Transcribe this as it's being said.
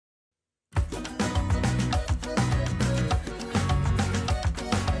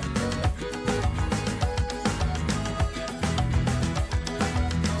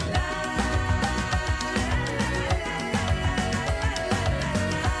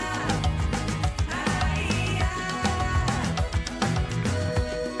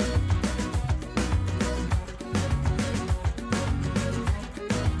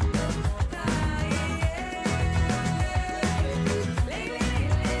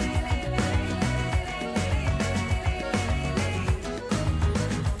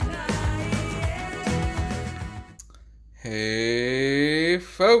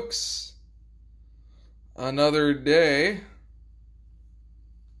folks. Another day,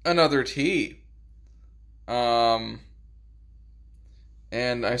 another tea. And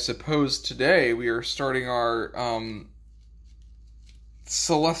I suppose today we are starting our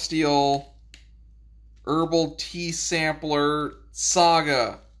celestial herbal tea sampler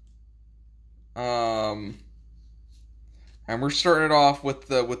saga. And we're starting it off with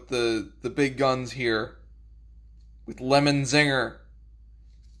the big guns here, with Lemon Zinger.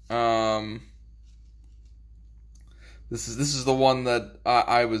 This is the one that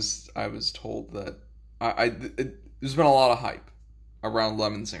I was told that there's been a lot of hype around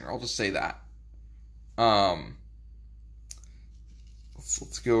Lemon Zinger. I'll just say that.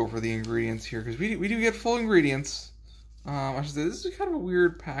 Let's go over the ingredients here, because we do get full ingredients. I should say this is kind of a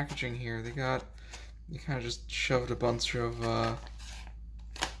weird packaging here. They kind of just shoved a bunch of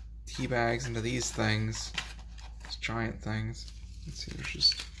tea bags into these things, these giant things. Let's see, there's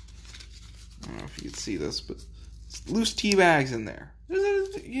just, I don't know if you can see this, but it's loose tea bags in there.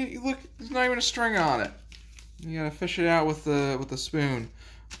 You look, there's not even a string on it. You gotta fish it out with the spoon.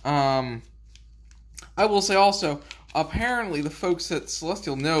 I will say also, apparently the folks at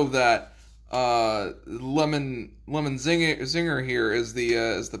Celestial know that Lemon Zinger here is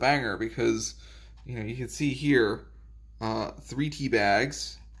the banger, because you can see here 3 tea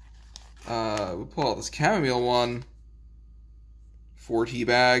bags. We pull out this chamomile one, 4 tea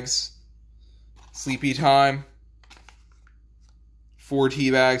bags. Sleepy time, 4 tea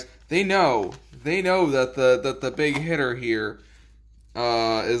bags. They know that the big hitter here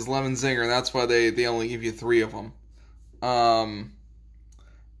is Lemon Zinger, and that's why they only give you 3 of them. We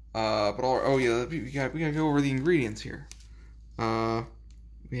gotta go over the ingredients here.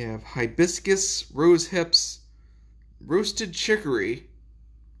 We have hibiscus, rose hips, roasted chicory,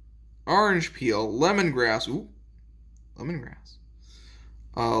 orange peel, lemongrass,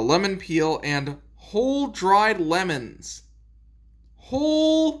 lemon peel, and whole dried lemons.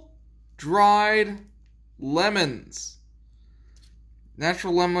 Whole dried lemons.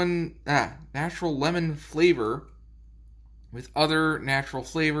 Natural lemon flavor with other natural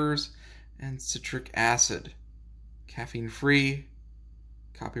flavors and citric acid. Caffeine free.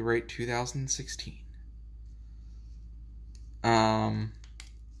 Copyright 2016. I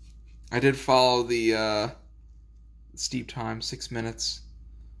did follow the steep time, 6 minutes,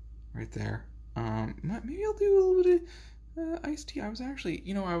 right there. Maybe I'll do a little bit of iced tea. I was actually,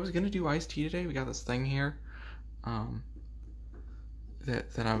 I was gonna do iced tea today. We got this thing here, that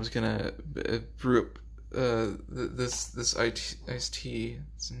I was gonna brew up this iced tea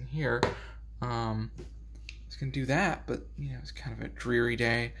that's in here. I was gonna do that, but it's kind of a dreary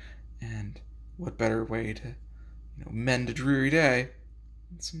day, and what better way to mend a dreary day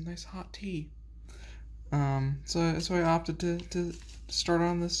than some nice hot tea. So I opted to start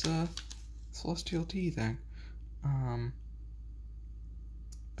on this celestial tea thing.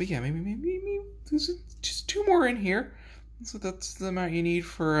 But yeah, maybe there's just 2 more in here. So that's the amount you need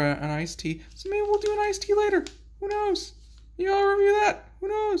for an iced tea. So maybe we'll do an iced tea later. Who knows? You all review that. Who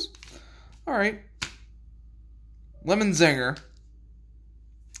knows? All right. Lemon Zinger.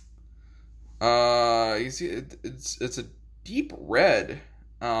 You see, it's a deep red,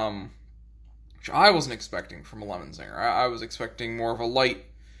 which I wasn't expecting from a Lemon Zinger. I was expecting more of a light,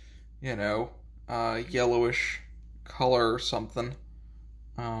 yellowish color or something.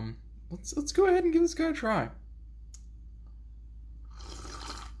 Let's go ahead and give this guy a try.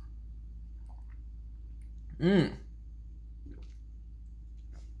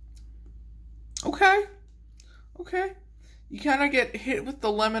 Okay. You kind of get hit with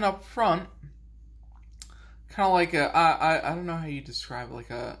the lemon up front. Kind of like I don't know how you describe it,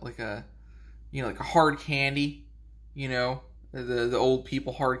 like a hard candy, the old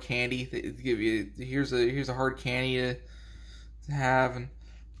people hard candy. They give you, here's a hard candy to have, and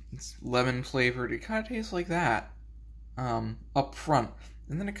it's lemon flavored. It kind of tastes like that up front,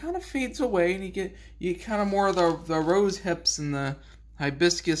 and then it kind of fades away, and you get kind of more of the rose hips and the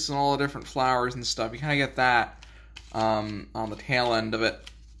hibiscus and all the different flowers and stuff. You kind of get that on the tail end of it,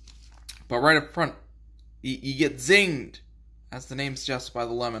 but right up front, you get zinged, as the name suggests, by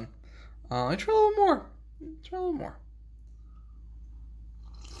the lemon. Try a little more.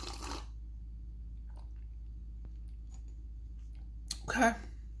 Okay.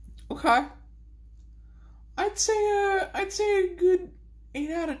 I'd say a good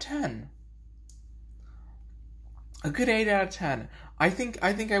 8 out of 10. A good 8 out of 10. I think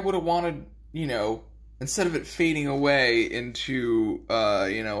I would have wanted, instead of it fading away into,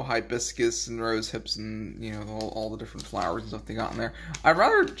 hibiscus and rose hips and, all the different flowers and stuff they got in there, I'd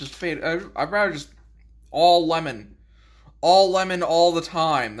rather just all lemon all lemon all the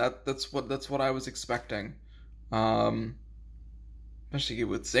time. That's what I was expecting. Especially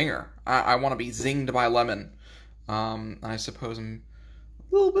with Zinger. I want to be zinged by lemon. I suppose I'm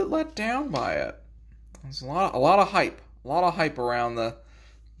a little bit let down by it. There's a lot of hype. A lot of hype around the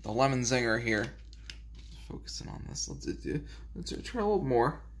lemon Zinger here. Focusing on this. Let's try a little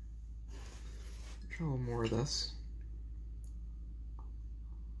more. Try a little more of this.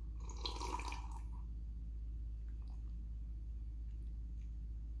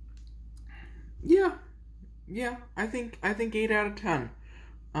 Yeah, I think 8 out of 10.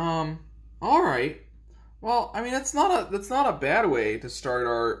 All right. Well, I mean that's not a bad way to start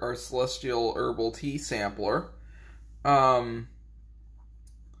our celestial herbal tea sampler. I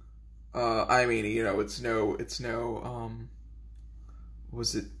mean, you know, it's no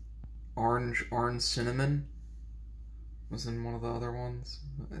was it orange cinnamon? Was in one of the other ones,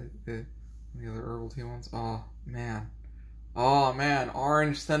 the other herbal tea ones. Oh man,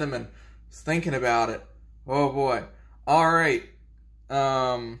 orange cinnamon. Just thinking about it. Oh boy. All right.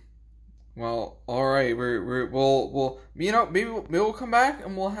 Well, all right. We'll you know, maybe we'll come back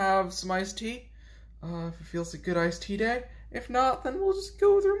and we'll have some iced tea. If it feels like a good iced tea day. If not, then we'll just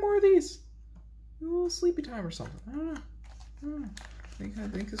go through more of these. A little sleepy time or something. I don't know. I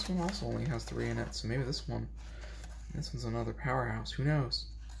think this one also only has 3 in it, so maybe this one's another powerhouse. Who knows?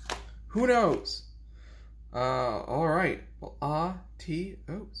 Who knows? All right. Well, tea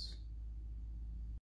oats.